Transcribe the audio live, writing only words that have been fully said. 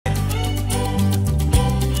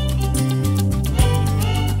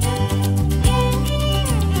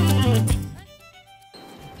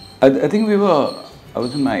I think I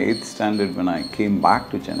was in my 8th standard when I came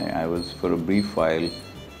back to Chennai. I was for a brief while.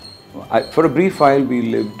 For a brief while, we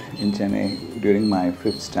lived in Chennai during my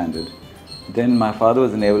 5th standard. Then my father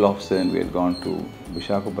was a naval officer and we had gone to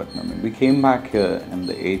Visakhapatnam. And we came back here in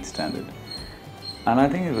the 8th standard. And I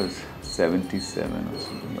think it was 77 or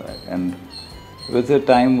something like that. And it was a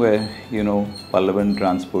time where, Pallavan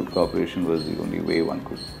Transport Corporation was the only way one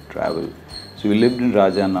could travel. So we lived in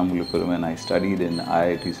Rajanamulapuram and I studied in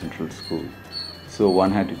IIT Central School. So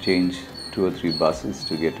one had to change 2 or 3 buses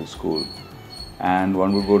to get to school. And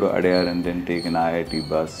one would go to Adyar and then take an IIT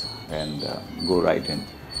bus and go right in.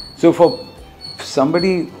 So for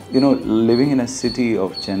somebody, living in a city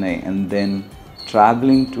of Chennai and then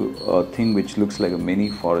traveling to a thing which looks like a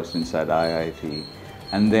mini forest inside IIT,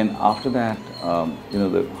 and then after that,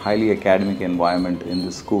 the highly academic environment in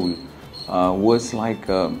the school was like,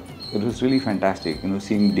 it was really fantastic,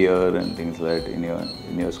 seeing deer and things like that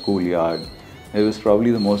in your schoolyard. It was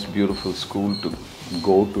probably the most beautiful school to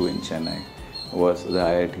go to in Chennai, was the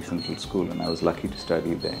IIT Central School, and I was lucky to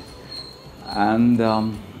study there. And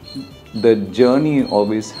the journey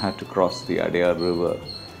always had to cross the Adyar River,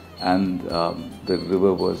 and the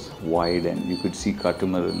river was wide and you could see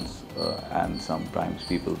catamarans and sometimes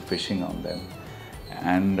people fishing on them.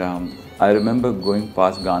 And I remember going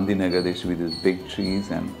past Gandhinagar, there used to be these big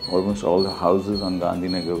trees and almost all the houses on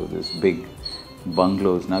Gandhinagar were this big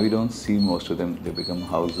bungalows. Now we don't see most of them, they become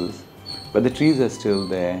houses. But the trees are still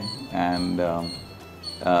there, and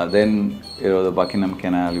then the Buckingham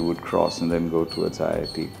Canal you would cross and then go towards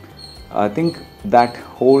IIT. I think that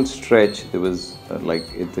whole stretch, there was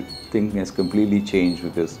the thing has completely changed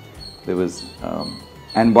because there was,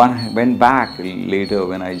 and one went back later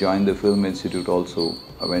when I joined the Film Institute also,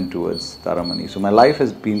 I went towards Taramani. So my life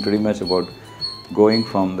has been pretty much about going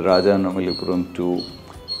from the Rajanamulapuram to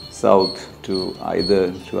south to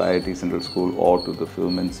either to IIT Central School or to the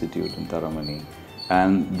Film Institute in Taramani.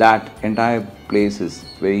 And that entire place is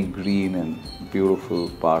very green and beautiful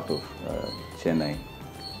part of Chennai.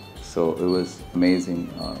 So it was amazing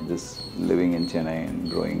just living in Chennai and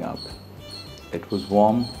growing up. It was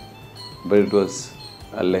warm, but it was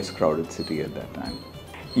a less crowded city at that time.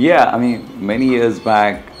 Yeah, I mean, many years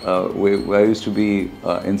back, I used to be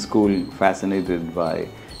in school fascinated by,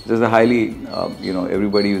 there's a highly,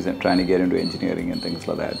 everybody was trying to get into engineering and things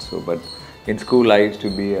like that. So, but in school I used to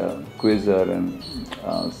be a quizzer, and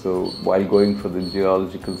so while going for the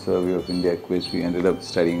Geological Survey of India quiz, we ended up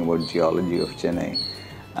studying about geology of Chennai.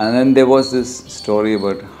 And then there was this story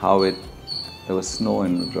about how there was snow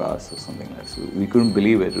in Madras or something like that. So we couldn't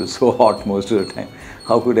believe it. It was so hot most of the time.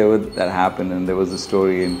 How could ever that happen? And there was a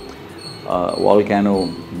story in volcano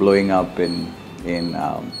blowing up in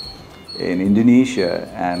Indonesia,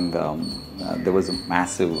 and there was a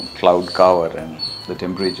massive cloud cover and the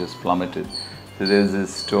temperatures plummeted. So there's this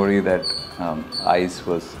story that ice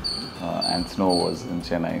was and snow was in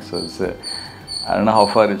Chennai. So it's I don't know how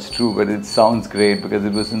far it's true, but it sounds great because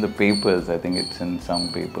it was in the papers. I think it's in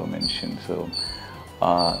some paper mentioned. So,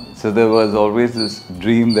 so there was always this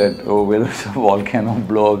dream that, will a volcano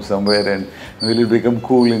blow up somewhere and will it become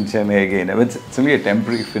cool in Chennai again? I mean, it's only a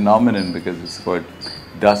temporary phenomenon because it's about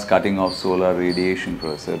dust cutting off solar radiation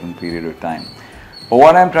for a certain period of time. But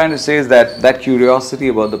what I'm trying to say is that curiosity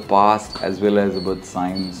about the past as well as about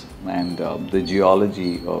science and the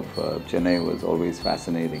geology of Chennai was always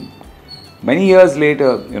fascinating. Many years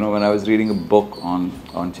later, when I was reading a book on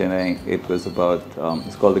Chennai, it was about,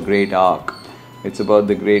 it's called The Great Arc. It's about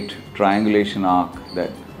the great triangulation arc that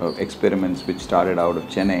experiments which started out of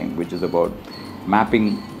Chennai, which is about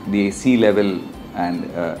mapping the sea level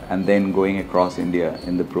and then going across India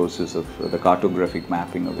in the process of the cartographic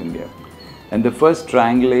mapping of India. And the first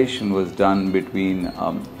triangulation was done between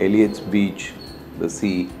Elliot's Beach, the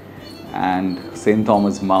sea, and St.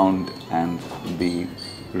 Thomas Mount and the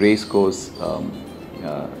racecourse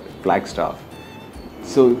Flagstaff.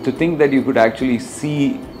 So to think that you could actually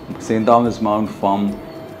see St. Thomas Mount from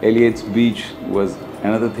Elliot's Beach was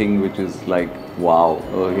another thing which is like, wow,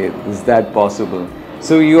 okay, is that possible?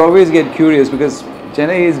 So you always get curious because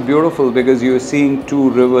Chennai is beautiful because you're seeing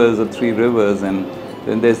 2 rivers or 3 rivers, and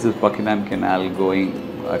then there's this Buckingham Canal going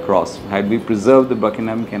across. Had we preserved the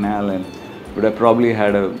Buckingham Canal, and would have probably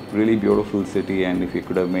had a really beautiful city, and if we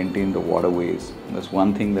could have maintained the waterways. That's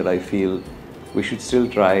one thing that I feel we should still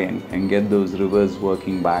try and get those rivers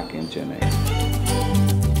working back in Chennai.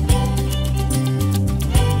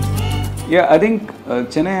 Yeah, I think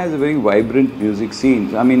Chennai has a very vibrant music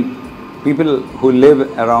scene. I mean, people who live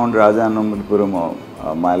around Rajanamulapuram or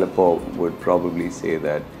Mylapore would probably say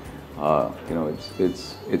that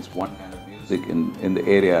it's one kind of music music in the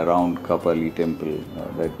area around Kapali temple.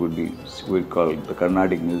 That would be, we'd call it the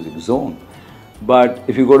Carnatic music zone. But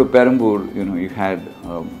if you go to Perambur, you had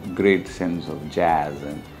a great sense of jazz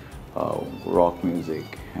and rock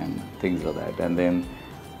music and things like that. And then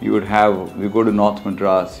you would have, if you go to North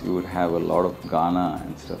Madras, you would have a lot of Ghana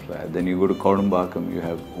and stuff like that. Then you go to Kodumbakkam, you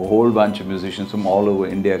have a whole bunch of musicians from all over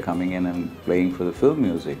India coming in and playing for the film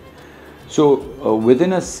music. So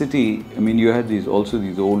within a city, I mean, you had these old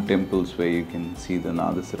temples where you can see the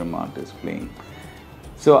Nadaswaram artists playing.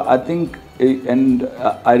 So I think, and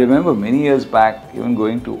I remember many years back even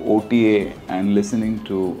going to OTA and listening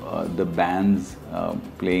to the bands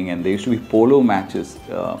playing, and there used to be polo matches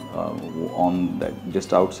on that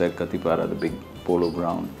just outside Katipara, the big polo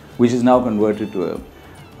ground, which is now converted to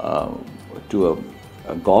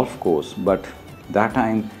a golf course. But that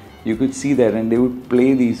time you could see that, and they would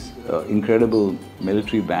play these incredible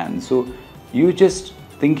military bands. So you just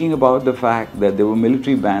thinking about the fact that there were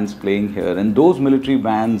military bands playing here, and those military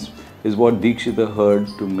bands is what Dikshita heard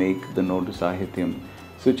to make the Notu Sahityam.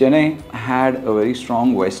 So Chennai had a very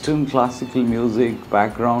strong Western classical music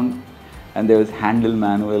background, and there was Handel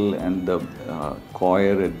Manuel and the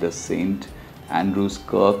choir at the St. Andrew's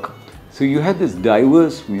Kirk. So you had this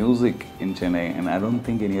diverse music in Chennai, and I don't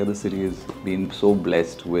think any other city has been so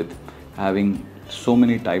blessed with having so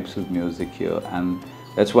many types of music here. And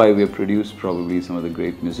that's why we have produced probably some of the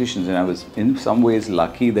great musicians. And I was in some ways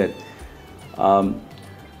lucky that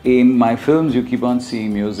in my films you keep on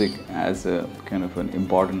seeing music as a kind of an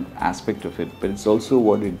important aspect of it, but it's also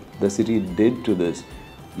what the city did to this.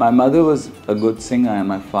 My mother was a good singer, and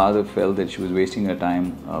my father felt that she was wasting her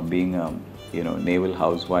time being a naval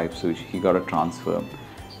housewife, so he got a transfer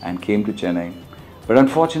and came to Chennai. But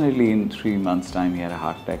unfortunately, in 3 months' time, he had a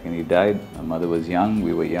heart attack and he died. My mother was young,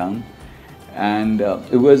 we were young. And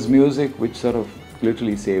it was music which sort of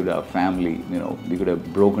literally saved our family. We could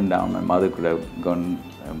have broken down. My mother could have gone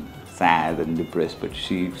sad and depressed, but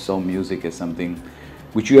she saw music as something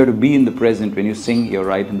which you have to be in the present. When you sing, you're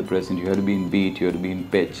right in the present. You have to be in beat, you have to be in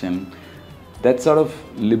pitch. And that sort of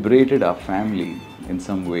liberated our family in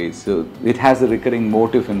some ways. So it has a recurring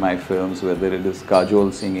motif in my films, whether it is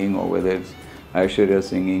Kajol singing, or whether it's Aishwarya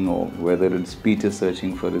singing, or whether it's Peter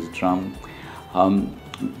searching for his drum.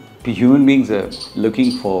 Human beings are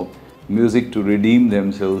looking for music to redeem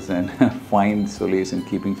themselves and find solace in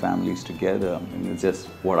keeping families together. And it's just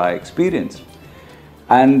what I experienced.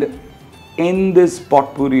 And in this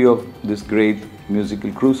potpourri of this great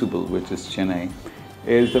musical crucible, which is Chennai,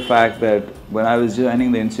 is the fact that when I was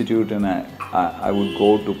joining the institute and I would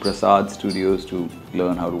go to Prasad studios to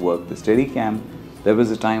learn how to work the Steadicam, there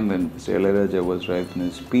was a time when Mr. Ilayaraja was right in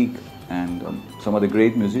his peak, and some of the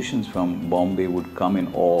great musicians from Bombay would come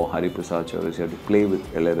in awe. Hari Prasad Chaurasia to play with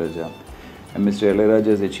Ilayaraja. And Mr.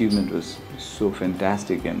 Ilayaraja's achievement was so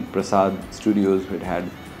fantastic, and Prasad Studios had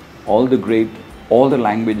all the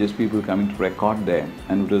languages, people coming to record there,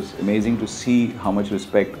 and it was amazing to see how much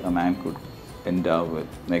respect a man could endow with,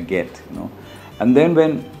 get. And then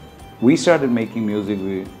when we started making music,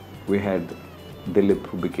 we had Dilip,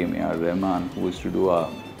 who became A.R. Rahman, who used to do our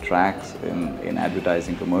tracks in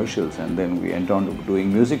advertising commercials, and then we went on to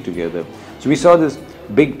doing music together. So we saw this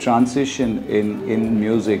big transition in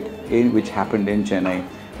music which happened in Chennai,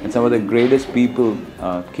 and some of the greatest people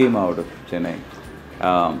came out of Chennai.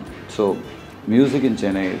 So music in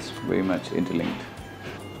Chennai is very much interlinked.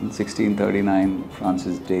 In 1639,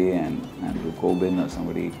 Francis Day and Andrew Cobbin or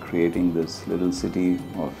somebody creating this little city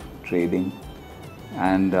of trading.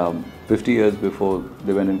 And 50 years before,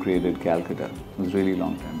 they went and created Calcutta. It was a really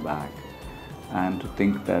long time back. And to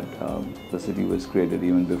think that the city was created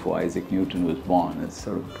even before Isaac Newton was born, it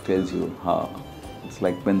sort of tells you how it's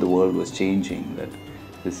like when the world was changing that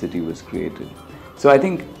the city was created. So I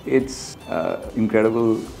think it's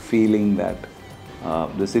incredible feeling that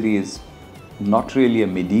the city is not really a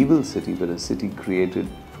medieval city, but a city created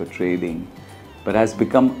for trading, but has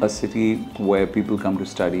become a city where people come to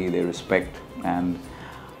study, they respect, and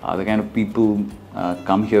the kind of people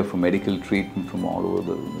come here for medical treatment from all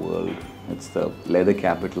over the world. It's the leather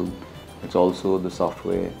capital, it's also the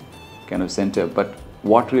software kind of center. But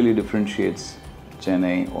what really differentiates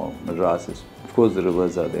Chennai or Madras is, of course, the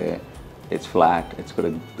rivers are there, it's flat, it's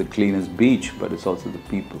got the cleanest beach, but it's also the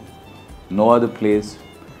people. No other place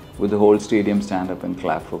would the whole stadium stand up and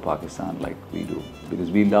clap for Pakistan like we do,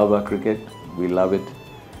 because we love our cricket, we love it,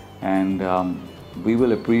 and we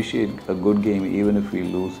will appreciate a good game even if we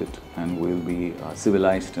lose it, and we'll be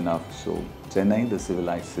civilized enough. So Chennai, the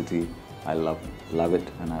civilized city, I love it,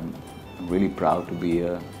 and I'm really proud to be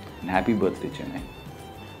here. And happy birthday, Chennai.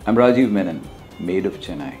 I'm Rajiv Menon, made of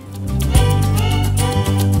Chennai.